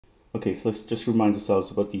Okay, so let's just remind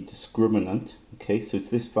ourselves about the discriminant. Okay, so it's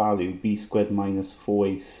this value, b squared minus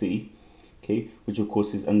 4ac, okay, which of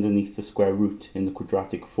course is underneath the square root in the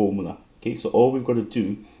quadratic formula. Okay, so all we've got to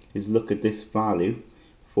do is look at this value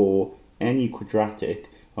for any quadratic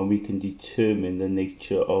and we can determine the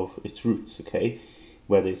nature of its roots, okay,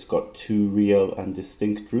 whether it's got two real and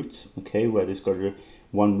distinct roots, okay, whether it's got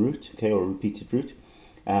one root, okay, or a repeated root,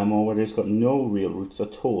 or whether it's got no real roots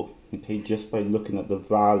at all, okay, just by looking at the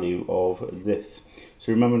value of this.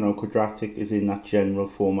 So remember now, quadratic is in that general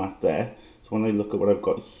format there. So when I look at what I've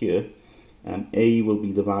got here, a will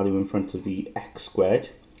be the value in front of the x squared,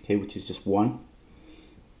 okay, which is just 1.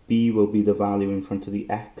 B will be the value in front of the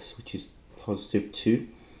x, which is positive 2.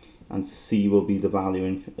 And c will be the value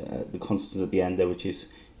in the constant at the end there, which is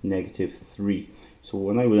negative 3. So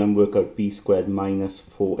when I then work out b squared minus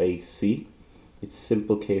 4ac, it's a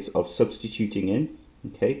simple case of substituting in,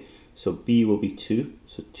 okay, so b will be 2,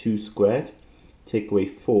 so 2 squared, take away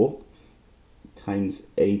 4 times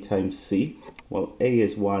a times c, well a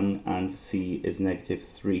is 1 and c is negative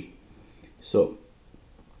 3. So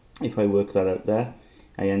if I work that out there,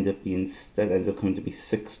 that ends up coming to be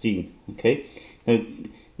 16, okay. Now,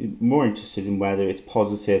 more interested in whether it's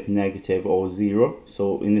positive, negative or 0,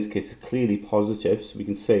 so in this case it's clearly positive, so we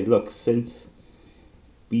can say, look, since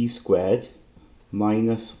b squared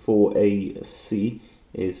minus 4ac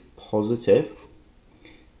is positive,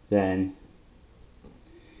 then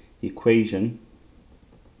the equation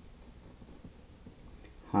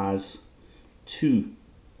has two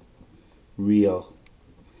real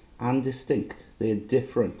and distinct. They're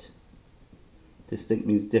different. Distinct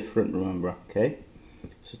means different, remember, okay?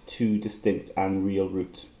 So two distinct and real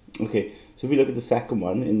roots. Okay, so if we look at the second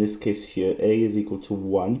one, in this case here, a is equal to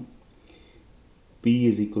 1, b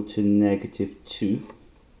is equal to negative 2,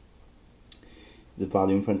 the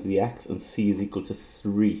value in front of the x, and c is equal to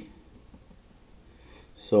 3.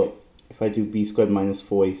 So if I do b squared minus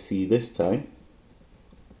 4ac this time,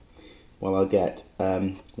 well, I'll get,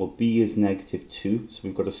 well, b is negative 2, so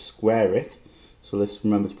we've got to square it. So let's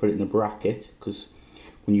remember to put it in a bracket, because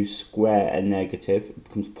when you square a negative, it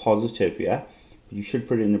becomes positive, yeah? But you should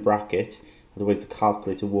put it in a bracket, otherwise the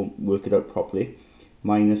calculator won't work it out properly.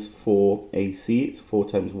 Minus 4ac, it's 4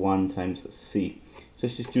 times 1 times c. So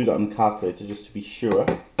let's just do that on the calculator just to be sure.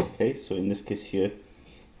 Okay, so in this case here,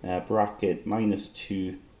 bracket minus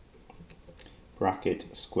 2, bracket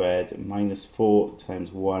squared, minus 4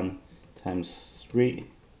 times 1 times 3,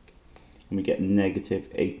 and we get negative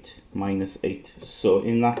 8 minus 8. So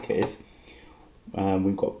in that case,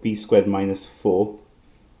 we've got b squared minus 4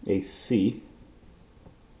 ac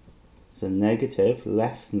is a negative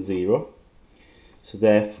less than 0. So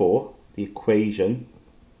therefore, the equation,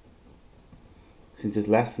 since it's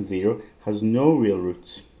less than 0, has no real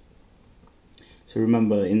roots. So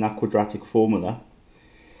remember, in that quadratic formula,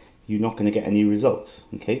 you're not going to get any results.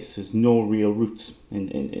 Okay, so there's no real roots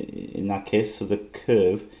in that case. So the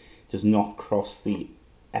curve does not cross the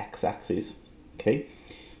x-axis. Okay,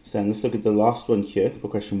 so then let's look at the last one here for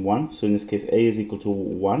question 1. So in this case, a is equal to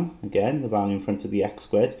 1, again, the value in front of the x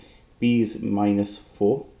squared. B is minus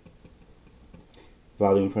 4,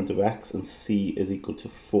 value in front of x, and c is equal to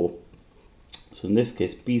 4. So in this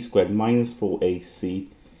case, b squared minus 4ac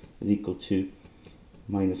is equal to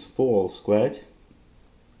minus 4 all squared,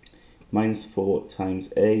 minus 4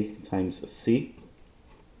 times a times c.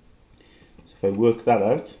 So if I work that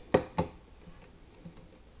out,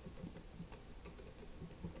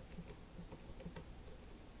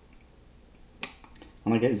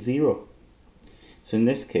 and I get 0. So in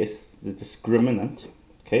this case, the discriminant,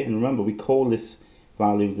 okay, and remember we call this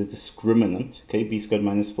value the discriminant, okay, b squared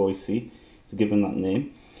minus 4ac is given that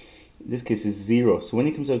name. In this case is 0. So when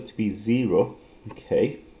it comes out to be 0,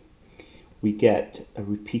 okay, we get a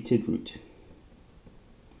repeated root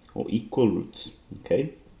or equal roots,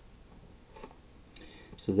 okay.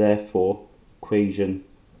 So therefore, equation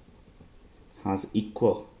has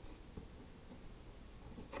equal,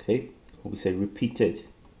 okay, or we say repeated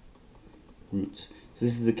roots. So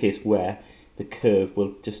this is the case where the curve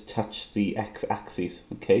will just touch the x-axis,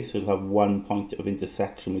 okay, so it'll have one point of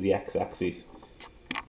intersection with the x-axis.